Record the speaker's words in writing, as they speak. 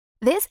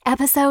This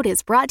episode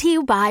is brought to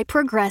you by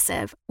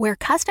Progressive, where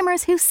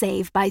customers who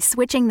save by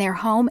switching their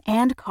home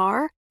and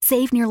car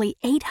save nearly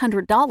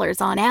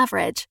 $800 on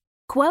average.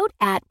 Quote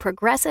at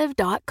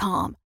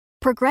Progressive.com.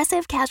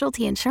 Progressive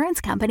Casualty Insurance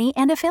Company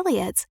and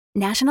Affiliates.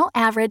 National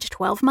average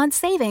 12-month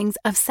savings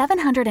of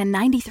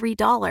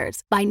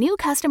 $793 by new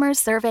customers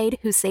surveyed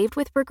who saved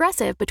with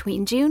Progressive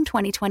between June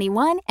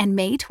 2021 and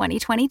May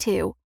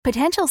 2022.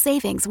 Potential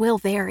savings will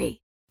vary.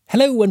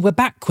 Hello, and we're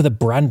back with a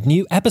brand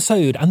new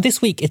episode, and this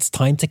week it's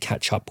time to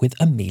catch up with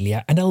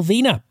Amelia and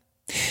Elvina.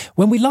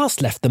 When we last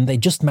left them, they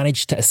just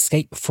managed to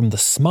escape from the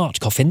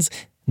smart coffins.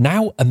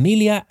 Now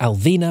Amelia,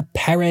 Elvina,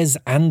 Perez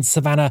and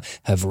Savannah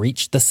have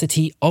reached the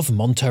city of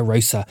Monte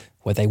Rosa,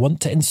 where they want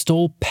to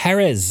install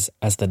Perez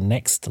as the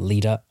next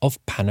leader of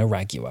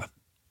Panaragua.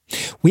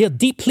 We are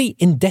deeply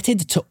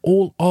indebted to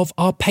all of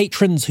our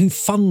patrons who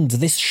fund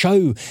this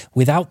show.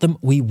 Without them,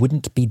 we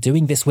wouldn't be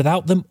doing this.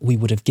 Without them, we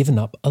would have given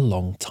up a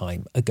long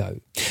time ago.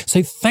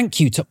 So thank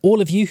you to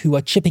all of you who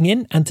are chipping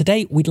in. And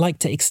today we'd like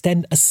to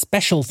extend a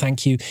special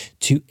thank you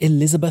to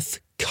Elizabeth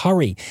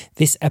Curry.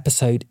 This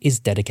episode is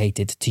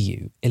dedicated to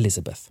you,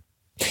 Elizabeth.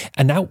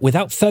 And now,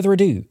 without further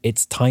ado,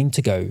 it's time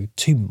to go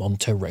to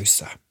Monte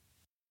Rosa.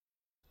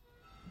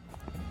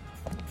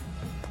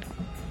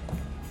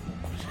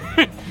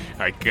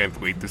 I can't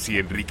wait to see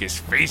Enrique's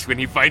face when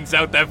he finds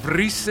out I've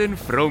risen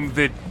from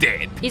the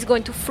dead. He's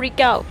going to freak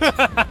out.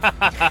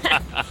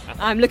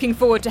 I'm looking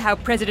forward to how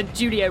President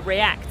Julio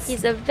reacts.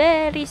 He's a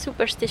very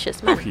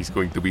superstitious man. He's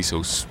going to be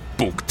so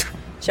spooked.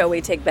 Shall we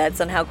take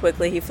bets on how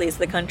quickly he flees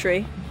the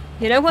country?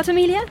 You know what,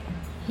 Amelia?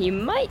 He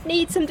might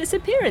need some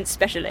disappearance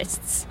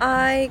specialists.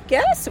 I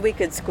guess we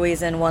could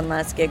squeeze in one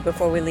last gig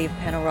before we leave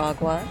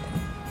Panaragua.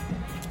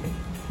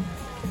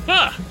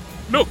 Ah!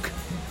 Look!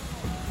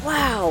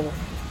 Wow!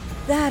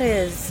 That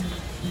is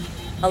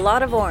a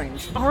lot of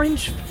orange.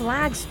 Orange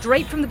flags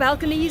draped from the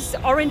balconies,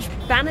 orange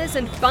banners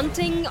and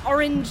bunting,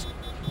 orange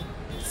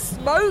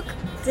smoke.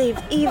 They've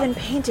even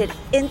painted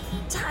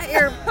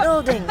entire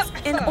buildings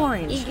in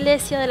orange.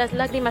 Iglesia de las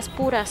Lágrimas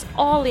Puras,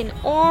 all in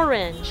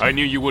orange. I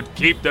knew you would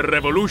keep the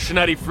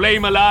revolutionary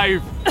flame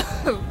alive.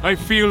 I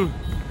feel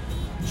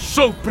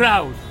so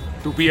proud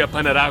to be a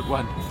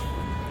Panaraguan.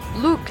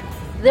 Look,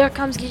 there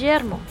comes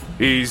Guillermo.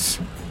 He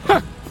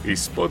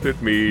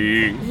spotted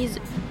me. He's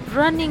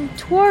running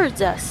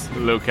towards us.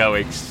 Look how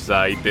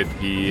excited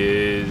he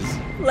is.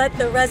 Let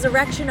the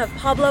resurrection of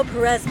Pablo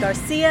Perez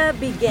Garcia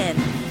begin.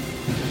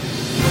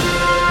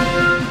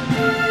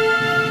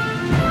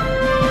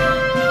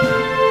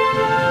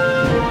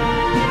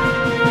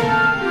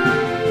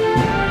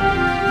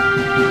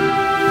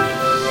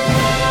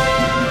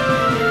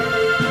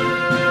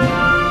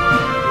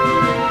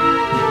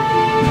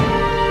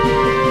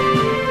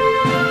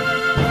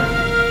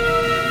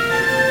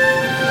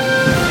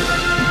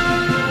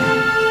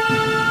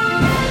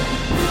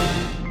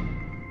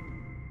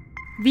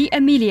 The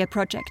Amelia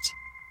Project,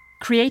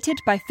 created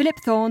by Philip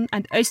Thorne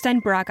and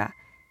Øystein Braga,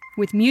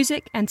 with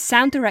music and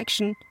sound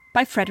direction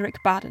by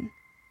Frederick Baden.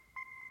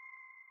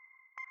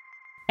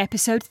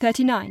 Episode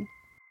 39.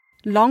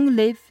 Long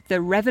Live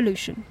the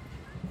Revolution.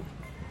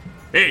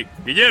 Hey,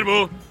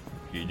 Guillermo!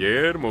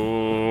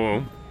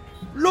 Guillermo!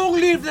 Long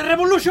live the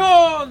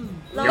revolution!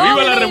 ¡Que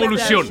viva la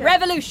revolución!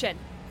 Revolution!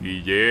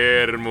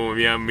 Guillermo,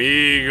 mi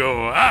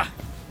amigo! Ah!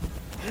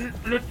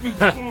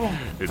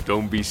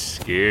 Don't be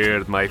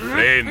scared, my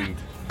friend.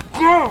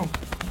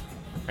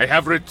 I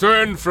have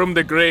returned from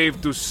the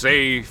grave to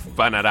save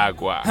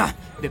Panaragua.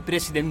 The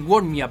president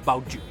warned me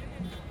about you.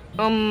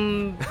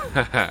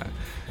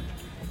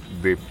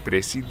 The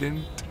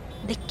president?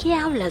 ¿De qué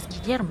hablas,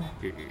 Guillermo?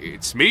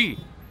 It's me,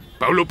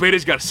 Pablo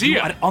Pérez You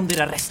García. are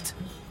under arrest.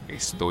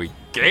 ¿Estoy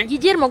qué?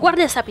 Guillermo,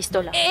 guarda esa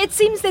pistola. It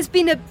seems there's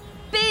been a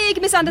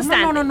big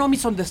misunderstanding. No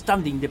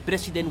misunderstanding. The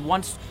president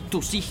wants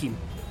to see him.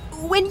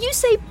 When you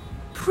say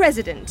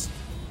president,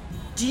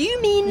 do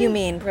you mean... You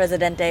mean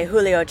Presidente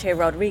Julio Che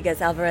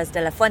Rodriguez Alvarez de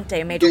la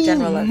Fuente, Major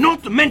General of...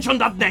 Not mention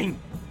that name,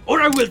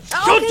 or I will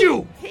shoot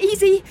you!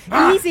 Easy.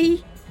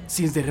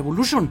 Since the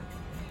revolution,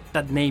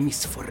 that name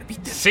is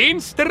forbidden.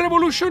 Since the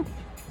revolution?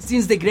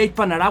 Since the Great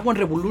Panaraguan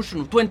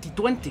Revolution of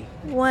 2020.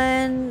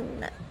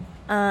 When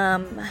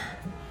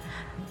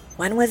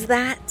was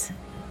that?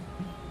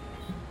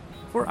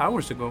 4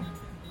 hours ago.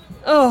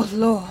 Oh,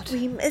 Lord.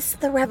 We missed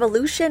the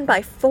revolution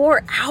by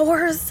 4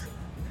 hours?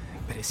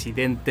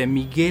 Presidente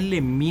Miguel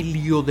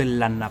Emilio de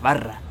la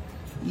Navarra,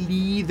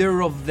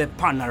 leader of the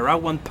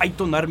Panaraguan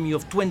Python Army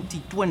of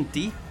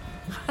 2020,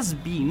 has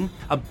been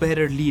a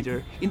better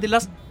leader in the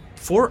last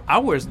 4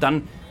 hours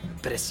than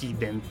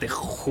Presidente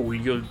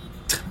Julio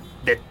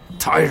the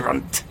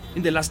Tyrant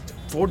in the last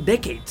 4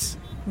 decades.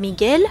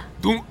 ¿Miguel?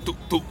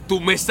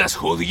 ¿Tú me estás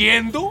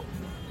jodiendo?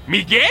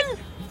 ¿Miguel?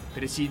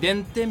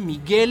 Presidente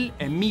Miguel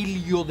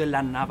Emilio de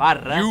la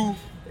Navarra. You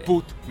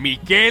put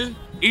Miguel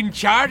in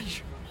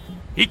charge?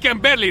 He can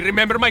barely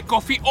remember my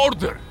coffee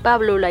order.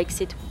 Pablo likes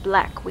it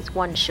black with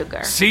 1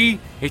 sugar. See,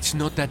 it's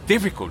not that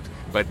difficult.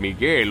 But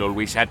Miguel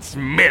always adds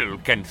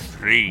milk and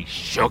 3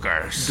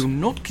 sugars. Do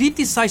not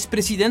criticize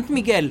President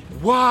Miguel.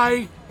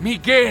 Why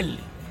Miguel?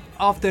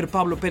 after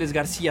Pablo Perez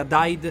Garcia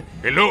died,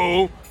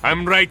 Hello,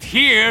 I'm right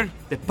here.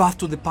 the path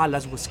to the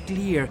palace was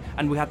clear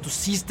and we had to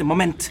seize the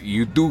moment.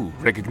 You do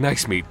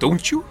recognize me,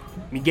 don't you?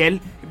 Miguel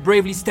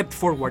bravely stepped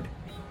forward.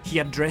 He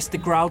addressed the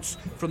crowds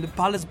from the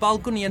palace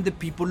balcony and the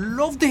people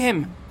loved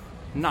him.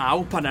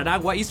 Now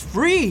Panaragua is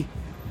free.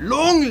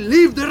 Long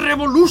live the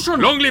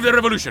revolution! Long live the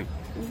revolution!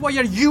 Why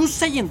are you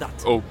saying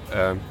that? Oh,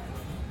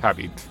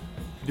 habit.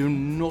 Do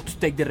not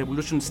take the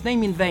revolution's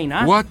name in vain,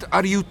 huh? What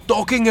are you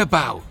talking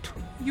about?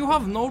 You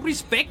have no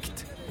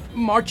respect?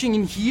 Marching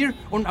in here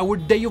on our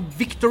day of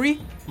victory?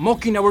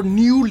 Mocking our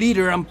new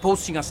leader and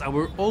posing as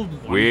our old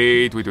one?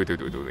 Wait.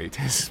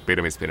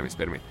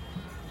 Espérame.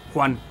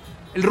 Juan,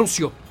 El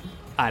Rucio,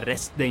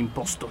 arrest the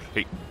impostor.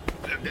 Hey,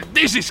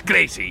 this is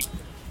crazy.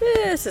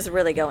 This is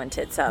really going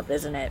tits up,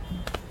 isn't it?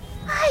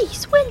 Ay,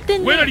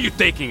 suéltenme. Where are you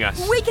taking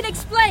us? We can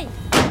explain.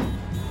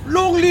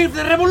 Long live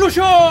the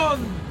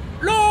revolution!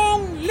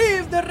 Long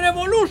live the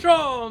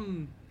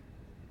revolution!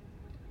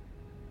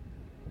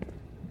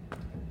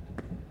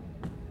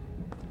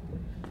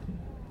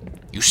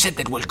 You said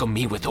they'd welcome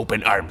me with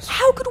open arms.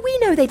 How could we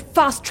know they'd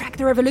fast-track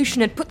the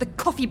revolution and put the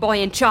coffee boy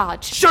in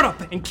charge? Shut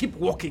up and keep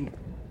walking.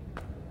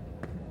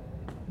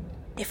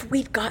 If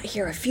we'd got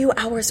here a few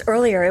hours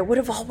earlier, it would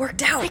have all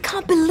worked out. I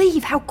can't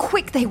believe how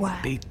quick they were.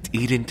 They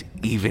didn't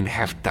even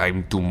have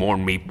time to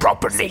mourn me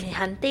properly.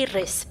 Semejante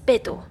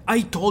irrespeto.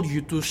 I told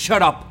you to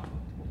shut up.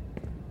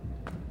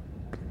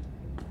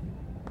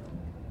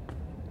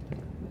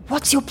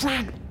 What's your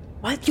plan?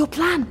 What? Your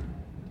plan?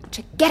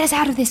 To get us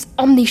out of this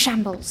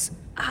omni-shambles.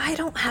 I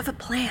don't have a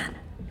plan.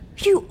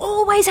 You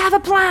always have a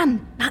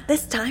plan. Not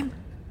this time.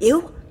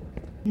 You?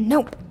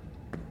 Nope.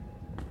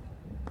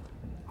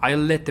 I'll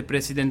let the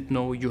president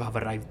know you have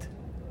arrived.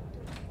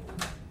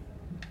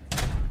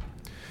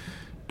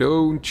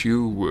 Don't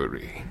you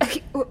worry.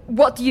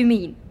 What do you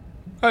mean?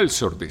 I'll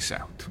sort this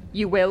out.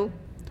 You will?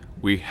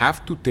 We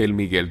have to tell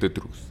Miguel the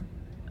truth.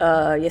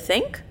 You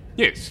think?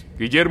 Yes,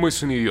 Guillermo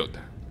es un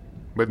idiota.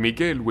 But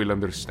Miguel will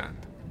understand.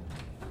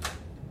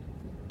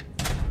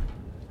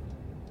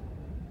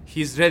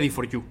 He's ready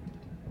for you.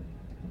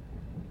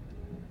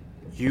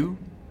 You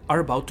are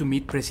about to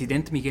meet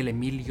President Miguel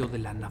Emilio de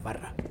la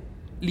Navarra,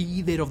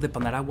 leader of the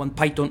Panaraguan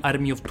Python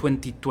Army of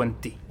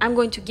 2020. I'm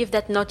going to give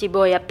that naughty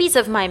boy a piece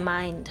of my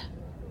mind.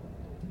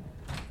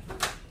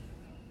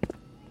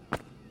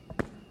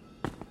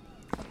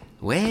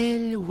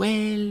 Well.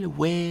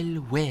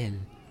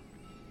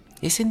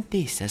 Isn't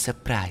this a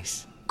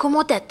surprise?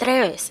 ¿Cómo te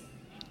atreves?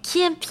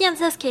 ¿Quién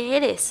piensas que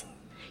eres?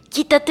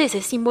 Quítate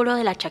ese símbolo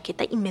de la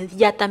chaqueta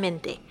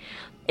inmediatamente.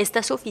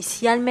 Estás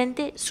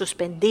oficialmente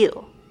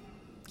suspendido.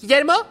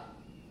 Guillermo?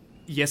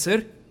 Yes,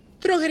 sir?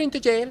 Throw her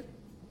into jail.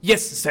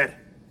 Yes, sir.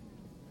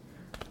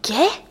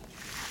 ¿Qué?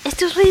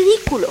 Esto es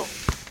ridículo.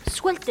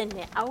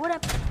 Suéltenme ahora.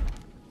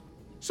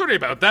 Sorry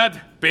about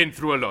that. Been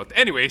through a lot.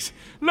 Anyways,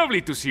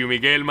 lovely to see you,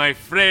 Miguel, my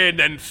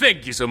friend, and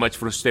thank you so much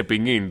for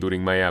stepping in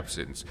during my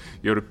absence.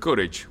 Your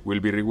courage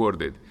will be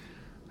rewarded.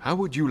 How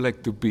would you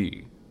like to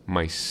be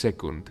my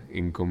second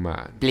in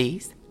command?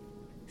 Please,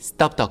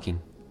 stop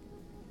talking.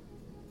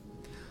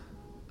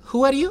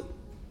 Who are you?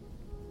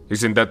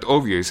 Isn't that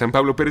obvious? I'm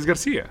Pablo Perez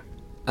Garcia.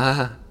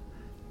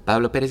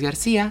 Pablo Perez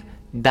Garcia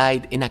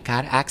died in a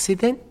car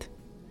accident?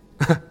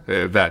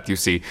 That, you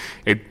see,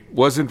 it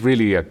wasn't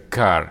really a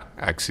car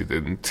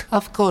accident.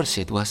 Of course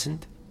it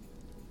wasn't.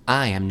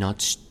 I am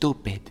not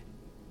stupid.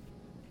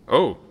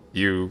 Oh,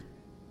 you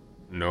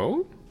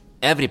know?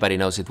 Everybody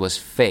knows it was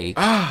fake.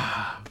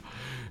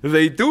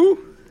 They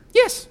do?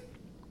 Yes,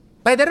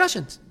 by the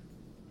Russians.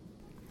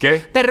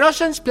 ¿Qué? The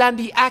Russians planned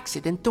the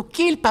accident to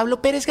kill Pablo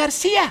Perez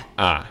Garcia.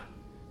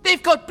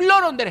 They've got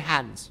blood on their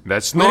hands.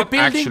 That's We're not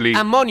building actually...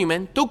 a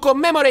monument to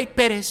commemorate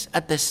Perez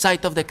at the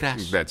site of the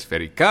crash. That's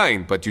very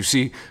kind, but you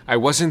see, I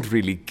wasn't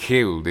really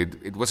killed.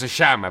 It was a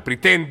sham, a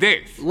pretend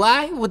death.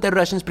 Why would the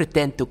Russians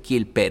pretend to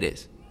kill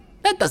Perez?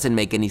 That doesn't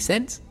make any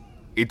sense.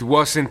 It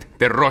wasn't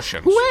the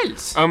Russians. Who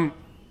else?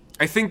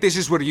 I think this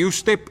is where you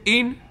step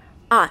in.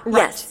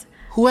 Yes.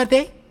 Who are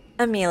they?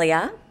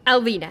 Amelia?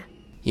 Alvina.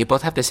 You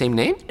both have the same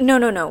name?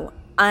 No.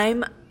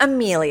 I'm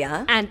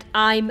Amelia. And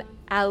I'm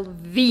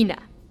Alvina.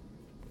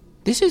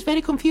 This is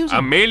very confusing.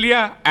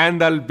 Amelia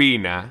and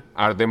Albina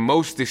are the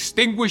most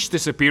distinguished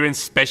disappearance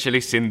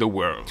specialists in the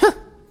world.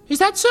 Is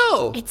that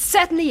so? It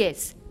certainly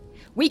is.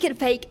 We can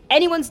fake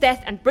anyone's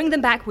death and bring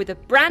them back with a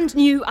brand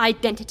new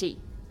identity.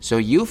 So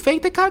you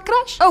faked the car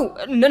crash? Oh,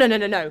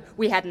 no.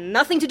 We had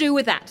nothing to do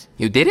with that.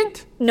 You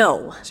didn't?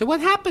 No. So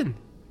what happened?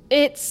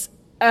 It's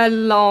a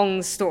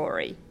long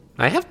story.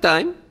 I have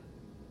time.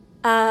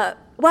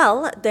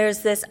 Well, there's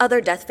this other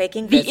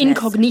death-faking The business.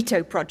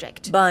 Incognito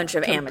Project. Bunch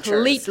of amateurs.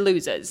 Complete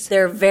losers.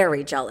 They're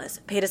very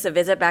jealous. Paid us a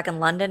visit back in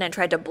London and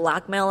tried to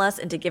blackmail us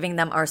into giving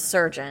them our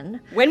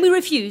surgeon. When we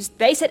refused,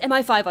 they set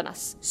MI5 on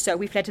us. So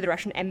we fled to the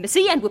Russian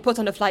embassy and were put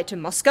on a flight to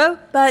Moscow.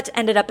 But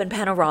ended up in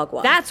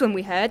Panaragua. That's when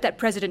we heard that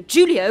President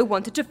Julio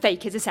wanted to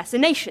fake his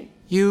assassination.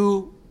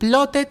 You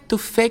plotted to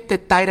fake the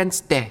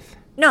tyrant's death.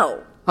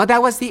 No, Oh,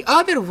 that was the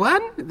other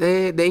one?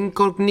 The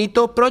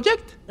Incognito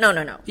project?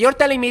 No. You're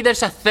telling me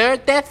there's a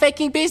third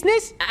death-faking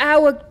business?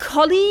 Our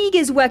colleague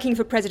is working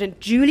for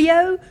President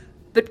Julio,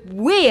 but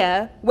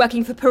we're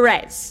working for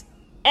Perez.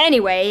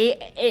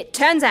 Anyway, it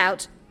turns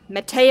out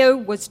Mateo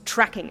was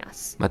tracking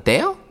us.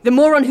 Mateo? The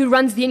moron who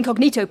runs the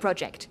Incognito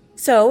project.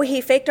 So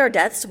he faked our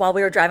deaths while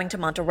we were driving to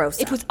Monte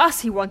Rosa. It was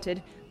us he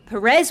wanted.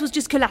 Perez was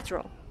just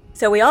collateral.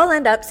 So we all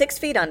end up 6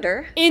 feet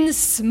under. In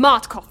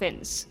smart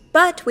coffins.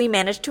 But we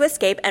managed to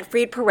escape and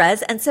freed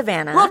Perez and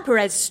Savannah. Brought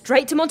Perez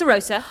straight to Monte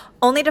Rosa.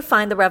 Only to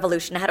find the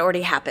revolution had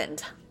already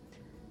happened.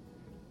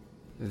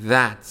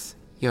 That's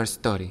your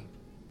story.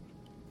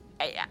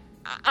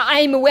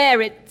 I'm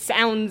aware it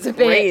sounds a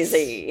bit...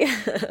 crazy.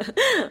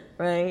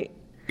 Right?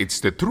 It's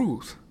the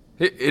truth.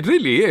 It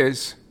really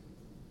is.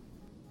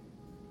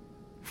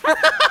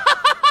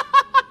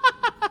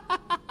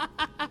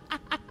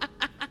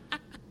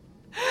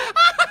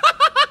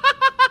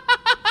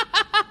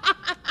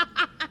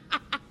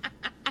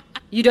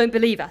 You don't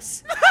believe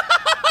us?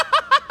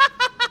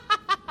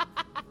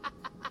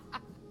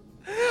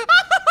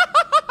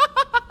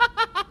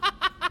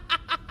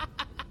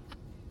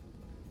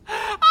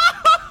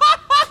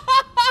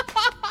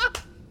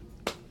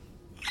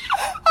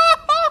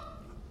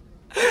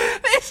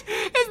 This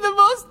is the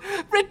most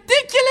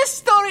ridiculous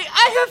story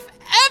I have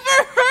ever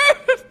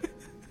heard.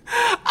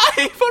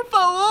 Ay, por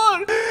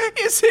favor.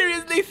 You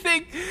seriously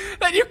think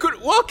that you could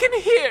walk in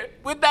here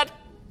with that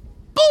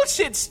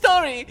bullshit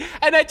story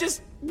and I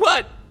just...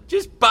 What?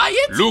 Just buy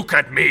it? Look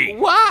at me.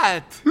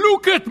 What?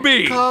 Look at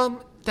me.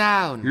 Calm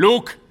down.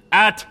 Look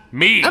at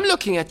me. I'm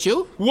looking at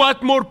you.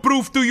 What more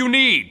proof do you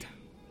need?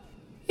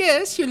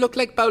 Yes, you look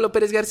like Pablo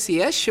Perez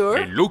Garcia, sure.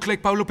 I look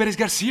like Pablo Perez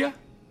Garcia?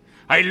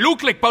 I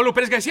look like Pablo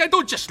Perez Garcia? I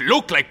don't just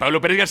look like Pablo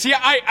Perez Garcia.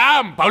 I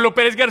am Pablo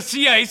Perez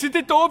Garcia. Isn't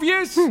it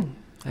obvious?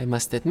 I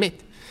must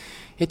admit,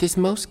 it is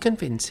most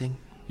convincing.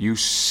 You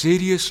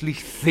seriously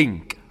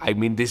think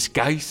I'm in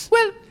disguise?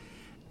 Well,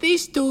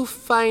 these two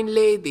fine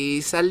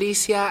ladies,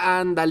 Alicia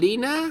and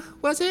Alina,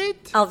 was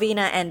it?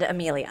 Alvina and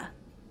Amelia.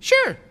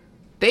 Sure.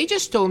 They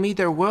just told me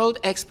they're world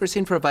experts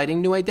in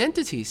providing new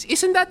identities.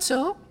 Isn't that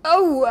so?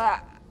 Oh,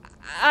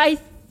 I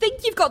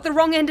think you've got the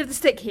wrong end of the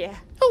stick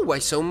here. Oh, why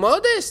so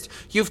modest?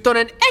 You've done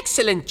an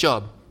excellent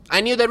job.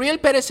 I knew the real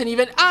Perez and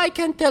even I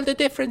can tell the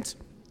difference.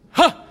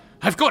 Ha!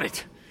 I've got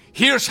it.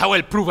 Here's how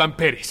I'll prove I'm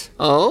Perez.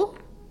 Oh?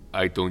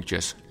 I don't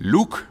just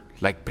look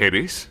like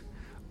Perez.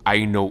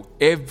 I know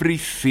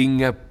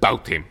everything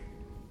about him.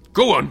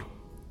 Go on.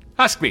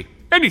 Ask me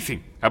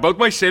anything about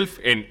myself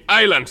and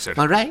I'll answer.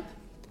 All right.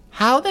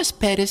 How does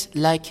Perez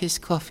like his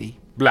coffee?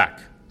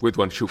 Black, with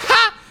 1 sugar.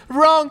 Ha!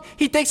 Wrong!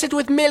 He takes it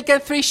with milk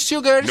and 3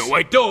 sugars. No,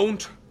 I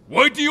don't.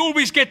 Why do you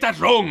always get that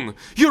wrong?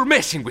 You're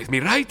messing with me,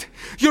 right?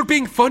 You're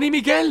being funny,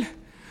 Miguel?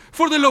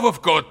 For the love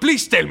of God,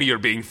 please tell me you're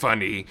being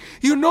funny.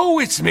 You know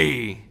it's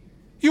me.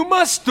 You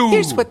must do.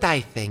 Here's what I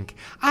think.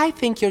 I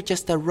think you're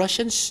just a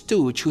Russian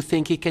stooge who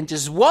think he can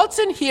just waltz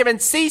in here and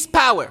seize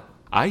power.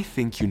 I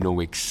think you know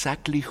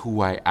exactly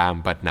who I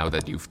am, but now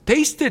that you've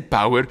tasted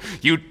power,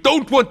 you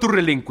don't want to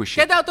relinquish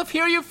it. Get out of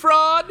here, you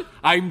fraud!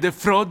 I'm the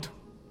fraud?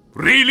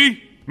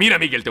 Really? Mira,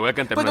 Miguel, te voy a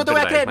cantar Pues una no te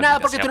voy a creer nada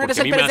porque tú no eres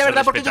el Pérez de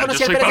verdad, porque yo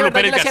conocí al Pérez de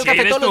verdad, yo le hacía el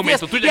café todos los días.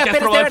 Tú ya que has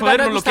probado el poder,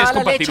 no lo quieres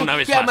compartir una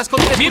vez más.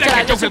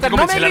 Mira que yo fui el que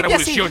comencé la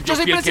revolución, yo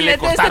fui el que le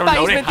cortaron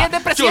la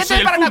oreja. Yo soy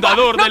el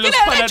fundador de los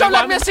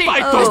Panaraguan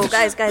Oh,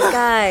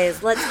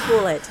 guys, let's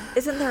cool it.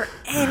 Isn't there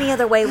any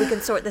other way we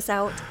can sort this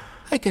out?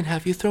 I can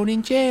have you thrown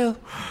in jail.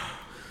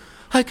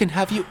 I can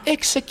have you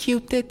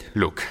executed.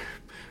 Look,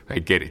 I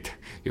get it.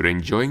 You're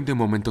enjoying the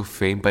moment of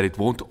fame, but it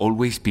won't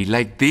always be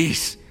like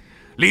this.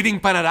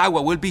 Leading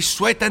Panaragua will be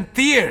sweat and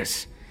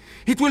tears.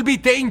 It will be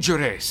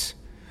dangerous.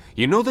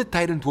 You know the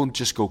tyrant won't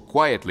just go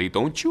quietly,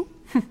 don't you?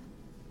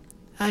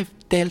 I've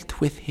dealt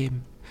with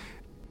him.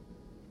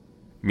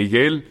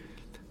 Miguel,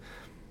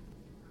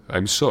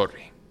 I'm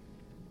sorry.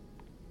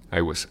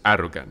 I was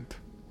arrogant.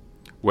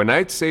 When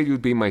I'd say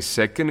you'd be my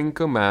second in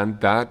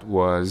command, that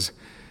was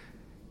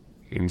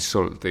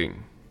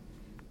insulting.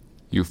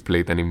 You've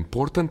played an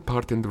important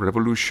part in the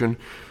revolution.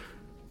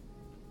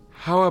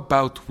 How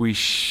about we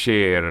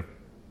share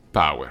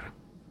power?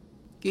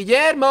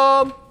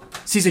 Guillermo!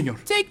 Sí,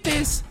 señor. Take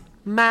this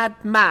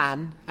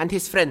madman and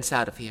his friends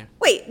out of here.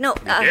 Wait, no.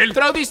 Miguel?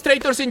 Throw these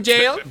traitors in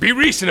jail. Be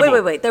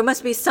reasonable. Wait. There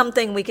must be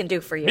something we can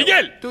do for you.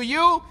 Miguel! To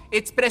you,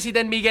 it's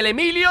President Miguel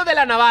Emilio de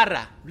la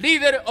Navarra,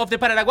 leader of the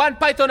Panaraguan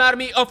Python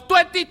Army of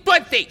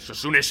 2020. Eso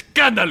es un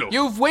escándalo.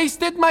 You've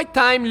wasted my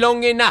time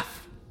long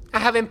enough. I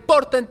have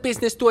important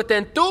business to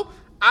attend to.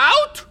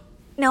 Out!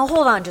 Now,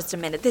 hold on just a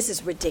minute. This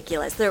is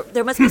ridiculous.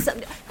 There must be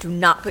something. Do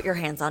not put your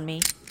hands on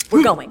me.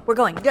 We're going.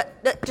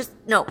 Just,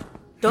 no.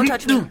 Don't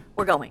touch me.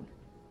 We're going.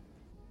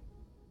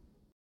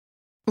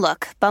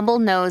 Look, Bumble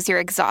knows you're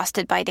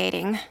exhausted by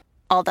dating.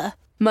 All the,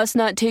 must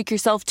not take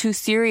yourself too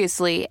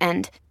seriously,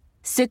 and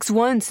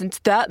 6'1" since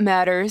that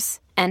matters,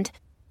 and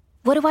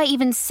what do I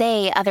even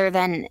say other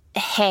than,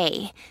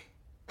 hey?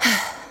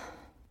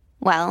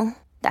 Well,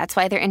 that's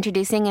why they're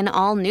introducing an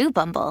all-new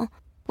Bumble.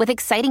 with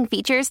exciting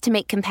features to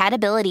make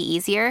compatibility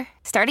easier,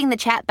 starting the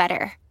chat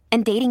better,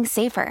 and dating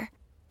safer.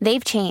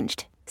 They've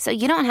changed, so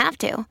you don't have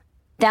to.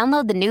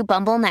 Download the new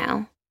Bumble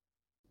now.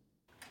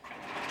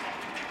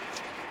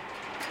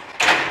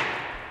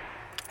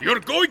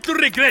 You're going to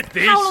regret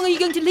this! How long are you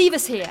going to leave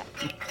us here?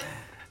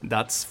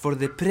 That's for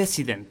the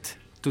president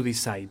to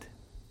decide.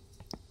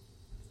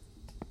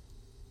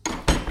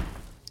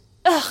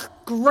 Ugh,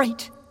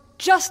 great.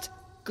 Just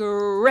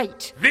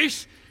great.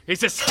 This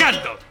is a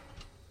scandal!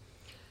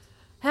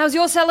 How's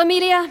your cell,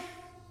 Amelia?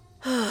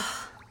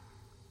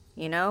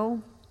 You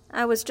know,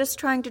 I was just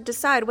trying to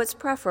decide what's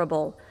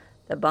preferable.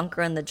 The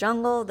bunker in the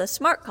jungle, the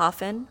smart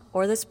coffin,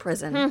 or this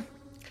prison.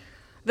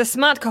 The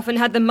smart coffin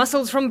had the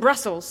muscles from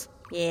Brussels.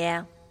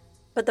 Yeah,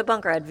 but the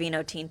bunker had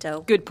vino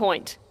tinto. Good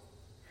point.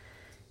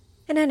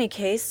 In any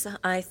case,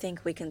 I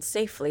think we can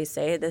safely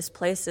say this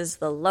place is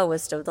the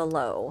lowest of the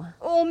low.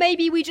 Or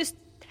maybe we just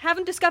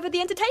haven't discovered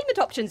the entertainment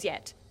options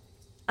yet.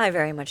 I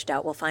very much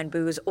doubt we'll find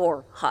booze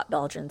or hot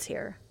Belgians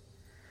here.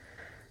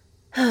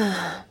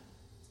 And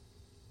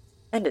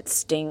it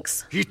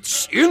stinks.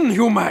 It's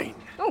inhumane.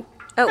 Oh,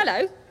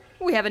 hello.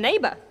 We have a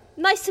neighbor.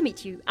 Nice to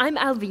meet you. I'm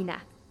Alvina.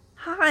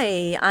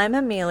 Hi, I'm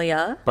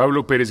Amelia.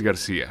 Pablo Pérez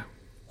Garcia.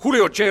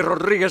 Julio Che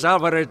Rodriguez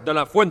Alvarez de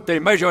la Fuente,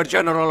 Major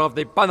General of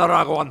the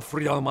Panaraguan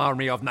Freedom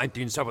Army of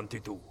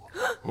 1972.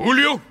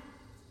 Julio?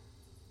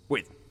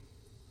 Wait,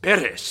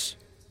 Perez.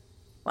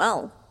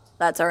 Well,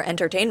 that's our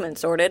entertainment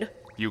sorted.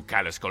 You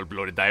callous,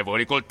 cold-blooded,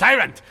 diabolical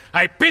tyrant!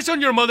 I piss on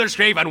your mother's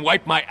grave and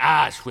wipe my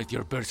ass with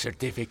your birth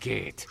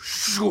certificate.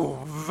 You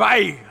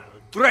vile,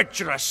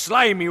 treacherous,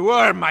 slimy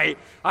worm! I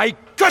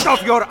cut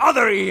off your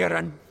other ear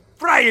and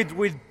fry it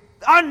with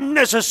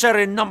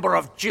unnecessary number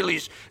of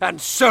chilies and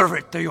serve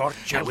it to your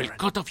children. I will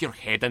cut off your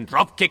head and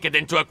drop-kick it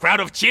into a crowd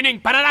of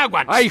chinning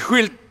Panaraguans. I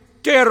will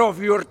tear off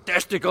your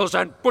testicles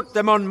and put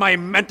them on my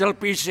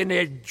mantelpiece in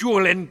a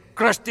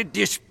jewel-encrusted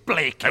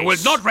display case. I will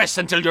not rest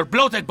until your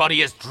bloated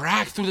body is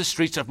dragged through the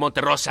streets of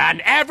Monterosa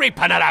and every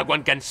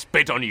Panaraguan can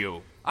spit on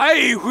you.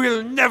 I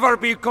will never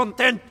be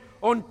content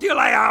until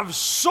I have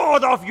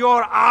sawed off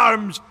your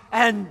arms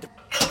and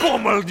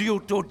pummeled you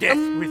to death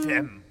with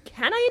them.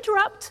 Can I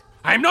interrupt?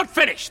 I'm not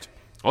finished.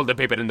 All the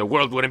paper in the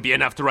world wouldn't be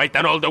enough to write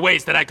down all the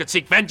ways that I could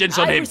seek vengeance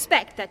on him. I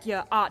respect that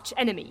you're arch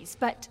enemies,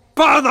 but...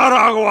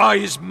 Panaragua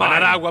is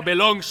mine. Panaragua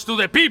belongs to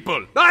the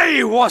people.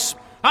 I was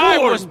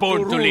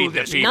born to lead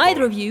the people.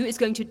 Neither of you is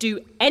going to do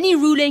any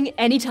ruling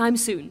anytime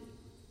soon.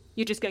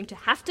 You're just going to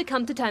have to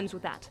come to terms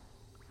with that.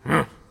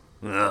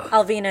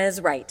 Alvina is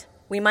right.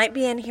 We might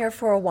be in here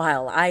for a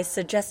while. I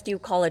suggest you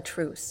call a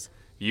truce.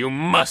 You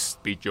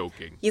must be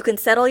joking. You can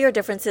settle your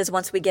differences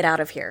once we get out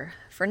of here.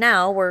 For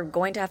now, we're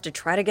going to have to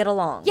try to get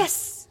along.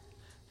 Yes!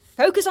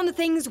 Focus on the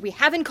things we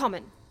have in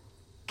common.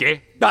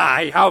 ¿Qué?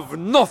 I have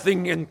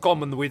nothing in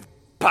common with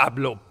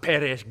Pablo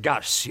Pérez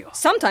Garcia.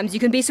 Sometimes you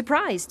can be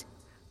surprised.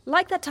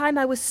 Like that time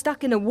I was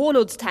stuck in a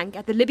warlord's tank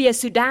at the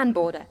Libya-Sudan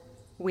border.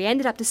 We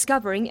ended up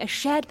discovering a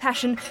shared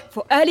passion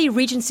for early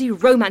Regency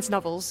romance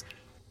novels.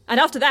 And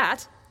after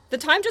that, the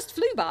time just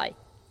flew by.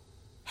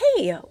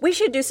 Hey, we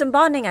should do some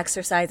bonding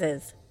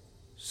exercises.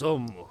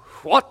 Some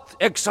what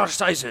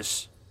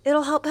exercises?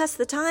 It'll help pass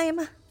the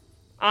time.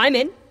 I'm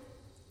in.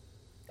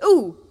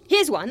 Ooh,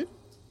 here's one.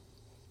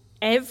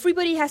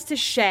 Everybody has to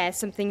share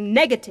something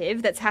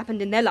negative that's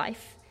happened in their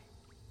life.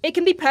 It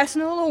can be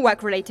personal or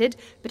work-related,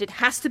 but it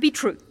has to be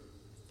true.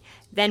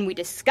 Then we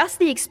discuss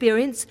the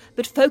experience,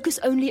 but focus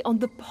only on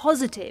the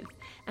positive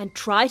and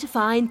try to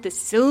find the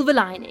silver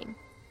lining.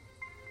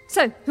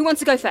 So, who wants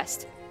to go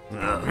first?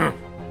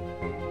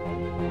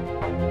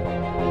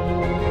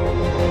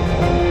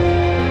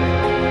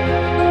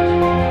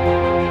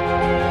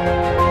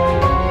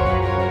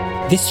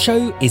 This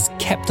show is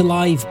kept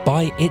alive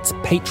by its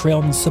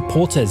Patreon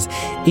supporters.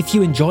 If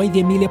you enjoy the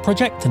Amelia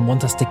Project and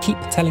want us to keep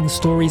telling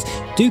stories,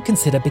 do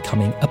consider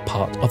becoming a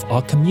part of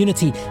our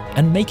community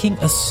and making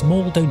a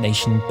small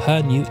donation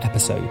per new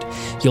episode.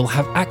 You'll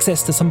have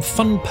access to some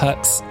fun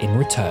perks in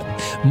return.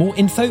 More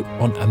info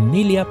on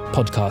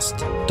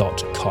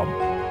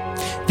ameliapodcast.com.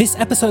 This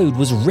episode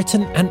was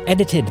written and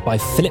edited by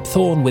Philip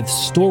Thorne with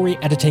story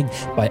editing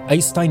by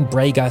Øystein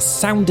Brega,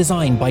 sound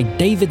design by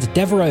David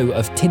Devereaux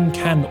of Tin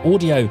Can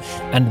Audio,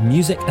 and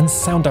music and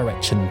sound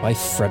direction by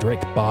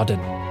Frederick Barden.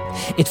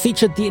 It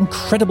featured the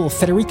incredible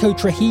Federico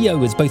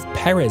Trujillo as both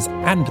Perez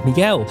and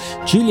Miguel,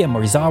 Julia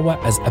Morizawa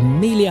as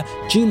Amelia,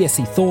 Julia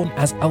C. Thorne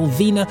as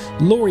Alvina,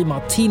 Laurie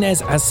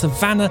Martinez as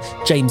Savannah,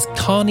 James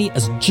Carney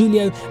as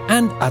Julio,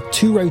 and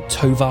Arturo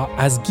Tovar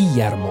as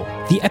Guillermo.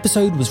 The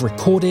episode was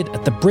recorded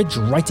at the Bridge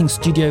Writing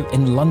Studio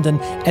in London,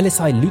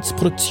 LSI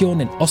Lutsproduktion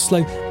in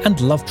Oslo,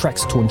 and Love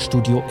Tracks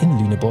Tonstudio in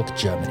Lüneburg,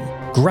 Germany.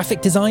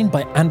 Graphic design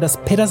by Anders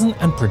Pedersen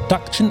and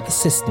production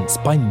assistance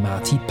by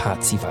Marty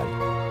Parzival.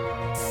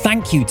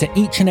 Thank you to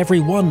each and every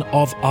one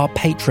of our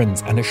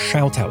patrons, and a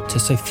shout out to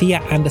Sophia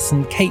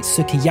Anderson, Kate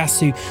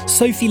Sukiyasu,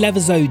 Sophie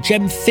Leverzo,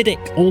 Jem Fiddick,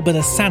 Albin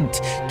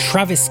Asant,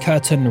 Travis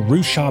Curtin,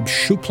 Rushab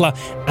Shukla,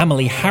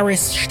 Emily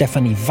Harris,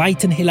 Stephanie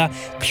Weitenhiller,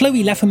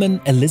 Chloe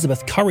Lefferman,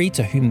 Elizabeth Curry,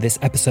 to whom this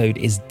episode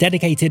is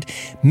dedicated,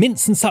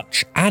 Mince and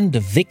Such, and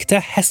Victor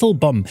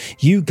Hesselbaum.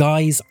 You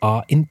guys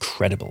are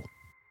incredible.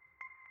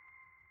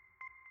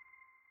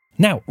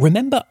 Now,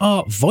 remember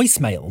our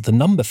voicemail, the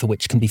number for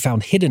which can be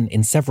found hidden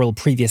in several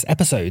previous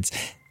episodes?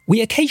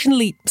 We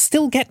occasionally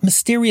still get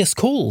mysterious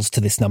calls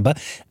to this number,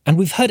 and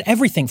we've heard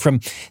everything from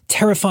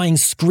terrifying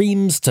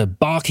screams to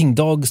barking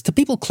dogs to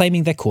people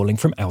claiming they're calling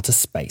from outer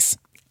space.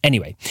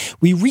 Anyway,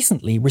 we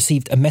recently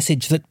received a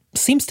message that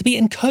seems to be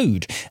in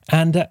code,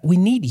 and we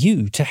need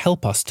you to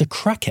help us to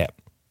crack it.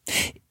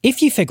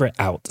 If you figure it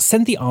out,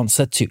 send the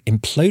answer to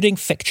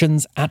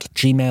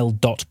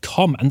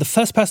implodingfictions@gmail.com, and the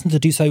first person to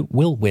do so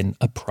will win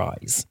a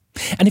prize.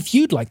 And if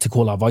you'd like to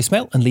call our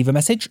voicemail and leave a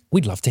message,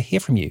 we'd love to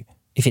hear from you.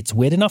 If it's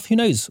weird enough, who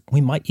knows,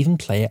 we might even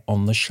play it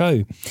on the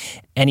show.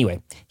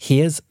 Anyway,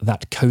 here's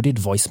that coded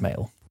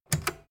voicemail.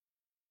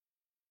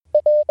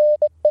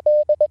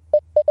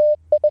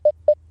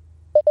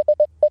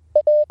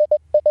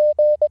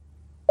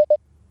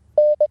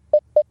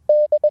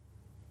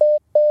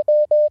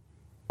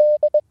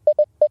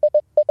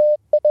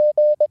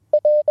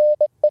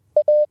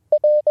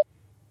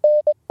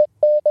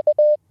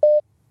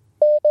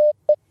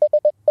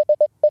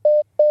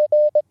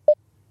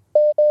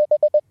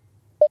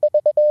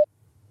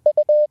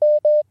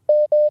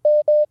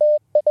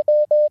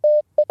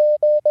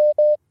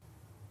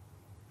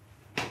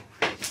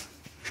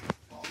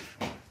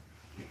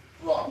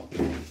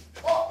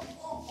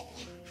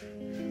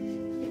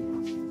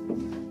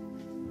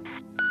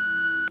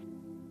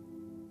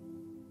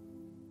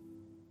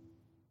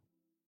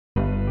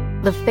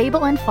 The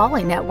Fable and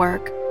Folly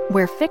Network,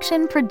 where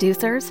fiction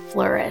producers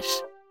flourish.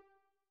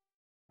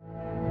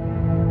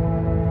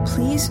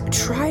 Please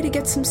try to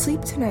get some sleep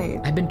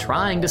tonight. I've been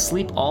trying to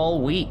sleep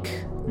all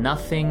week.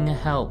 Nothing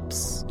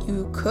helps.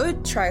 You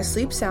could try a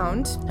sleep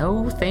sound.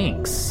 No,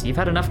 thanks. You've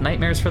had enough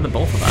nightmares for the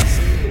both of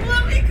us.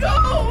 Let me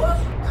go!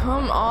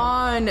 Come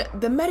on.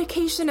 The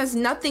medication has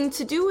nothing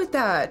to do with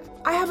that.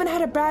 I haven't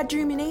had a bad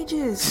dream in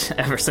ages.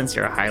 Ever since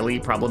your highly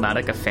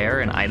problematic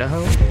affair in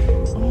Idaho?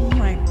 Oh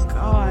my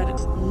god.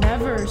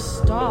 Never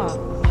stop.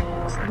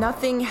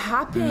 Nothing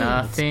happened.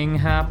 Nothing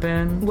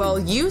happened? Well,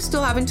 you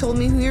still haven't told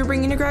me who you're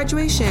bringing to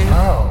graduation.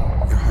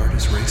 Oh. Your heart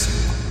is racing.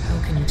 How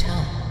can you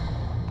tell?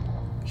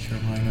 You're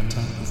lying on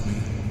top of me.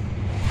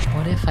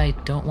 What if I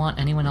don't want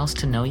anyone else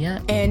to know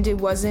yet? And it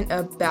wasn't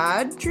a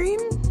bad dream?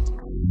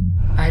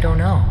 I don't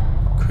know.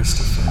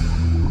 Christopher,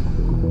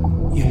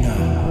 you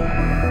know.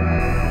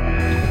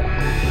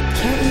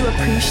 Can't you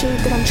appreciate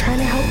that I'm trying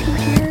to help you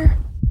here?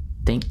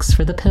 Thanks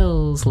for the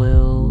pills,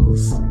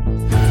 Lils.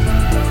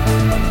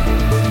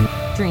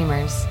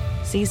 Dreamers,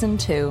 Season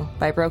 2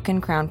 by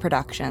Broken Crown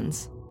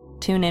Productions.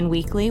 Tune in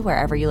weekly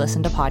wherever you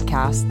listen to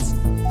podcasts.